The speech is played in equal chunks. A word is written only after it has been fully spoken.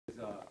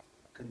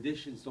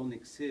conditions don't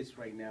exist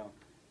right now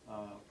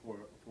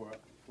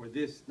for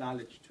this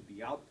knowledge to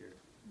be out there.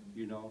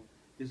 You know,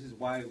 this is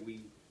why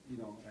we, you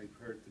know, I've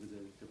heard through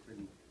the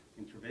different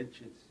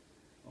interventions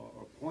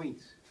or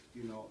points,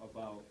 you know,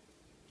 about,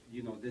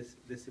 you know, this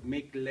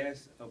make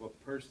less of a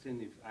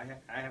person if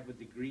I have a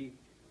degree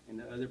and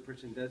the other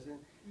person doesn't,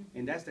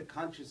 and that's the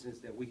consciousness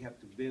that we have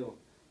to build.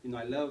 You know,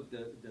 I love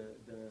the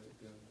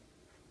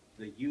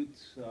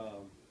youth's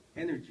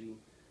energy,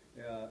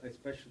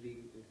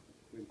 especially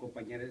when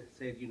compañera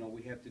said, you know,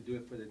 we have to do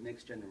it for the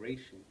next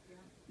generation. Yeah.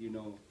 You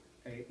know,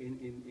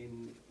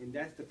 and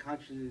that's the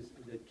consciousness,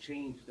 the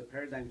change, the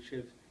paradigm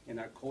shift in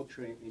our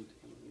culture, and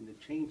in the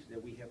change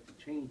that we have to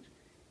change.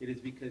 It is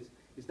because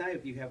it's not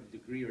if you have a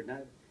degree or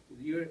not.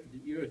 You're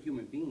a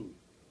human being,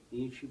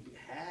 and you should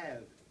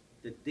have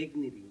the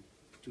dignity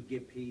to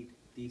get paid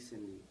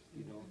decently.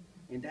 You know,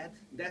 and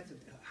that's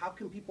how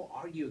can people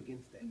argue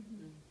against that?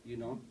 You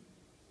know,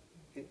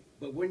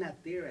 but we're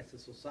not there as a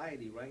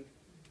society, right?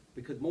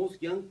 Because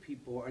most young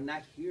people are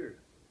not here.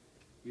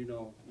 You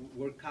know,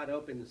 we're caught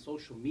up in the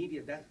social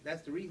media.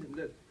 That's the reason.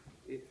 Look,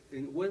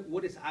 and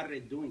what is ARRE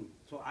doing?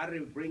 So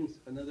ARRE brings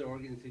another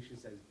organization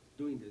that's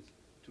doing this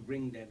to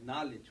bring that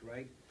knowledge,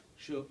 right?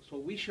 So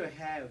we should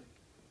have,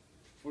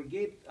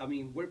 I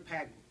mean, we're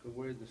packed because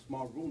we're in the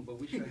small room, but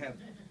we should have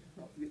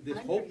this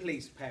whole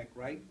place packed,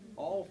 right?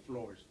 All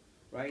floors,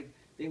 right?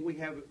 Then we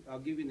have, I'll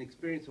give you an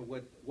experience of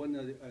what one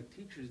of the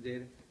teachers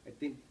did. I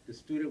think the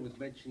student was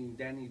mentioning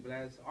Danny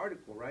Blas'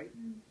 article, right?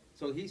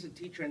 So he's a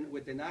teacher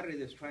with an ARRE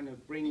that's trying to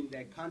bring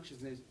that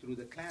consciousness through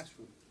the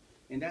classroom.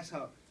 And that's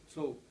how,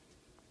 so,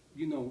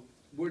 you know,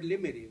 we're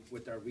limited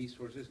with our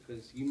resources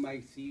because you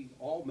might see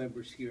all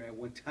members here at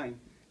one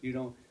time, you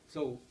know.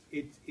 So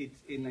it's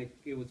and like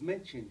it was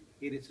mentioned,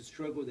 it is a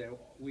struggle that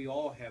we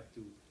all have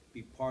to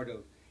be part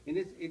of. And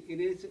it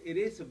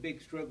is a big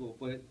struggle,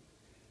 but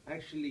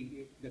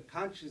actually the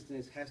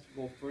consciousness has to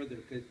go further,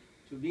 because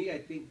to me, I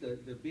think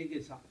the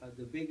biggest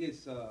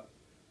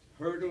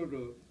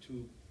hurdle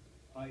to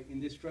in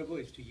this struggle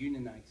is to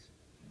unionize.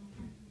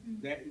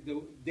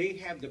 They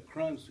have the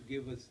crumbs to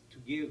give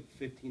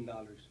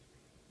 $15.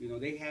 You know,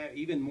 they have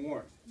even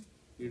more.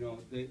 You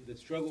know, the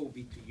struggle will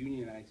be to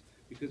unionize,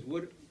 because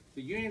what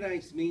the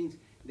unionize means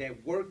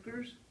that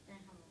workers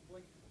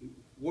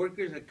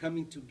are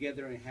coming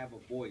together and have a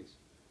voice.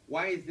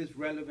 Why is this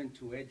relevant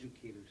to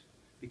educators?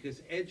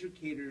 Because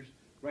educators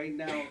right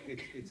now,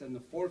 it's on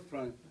the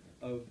forefront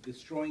of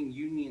destroying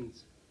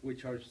unions,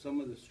 which are some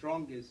of the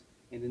strongest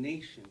in the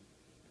nation.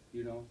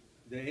 You know,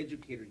 the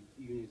educator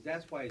unions.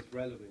 That's why it's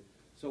relevant.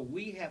 So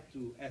we have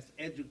to, as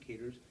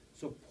educators,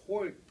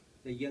 support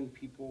the young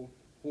people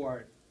who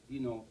are, you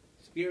know,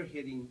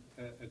 spearheading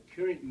a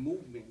current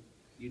movement,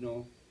 you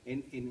know,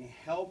 and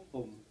help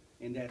them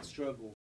in that struggle.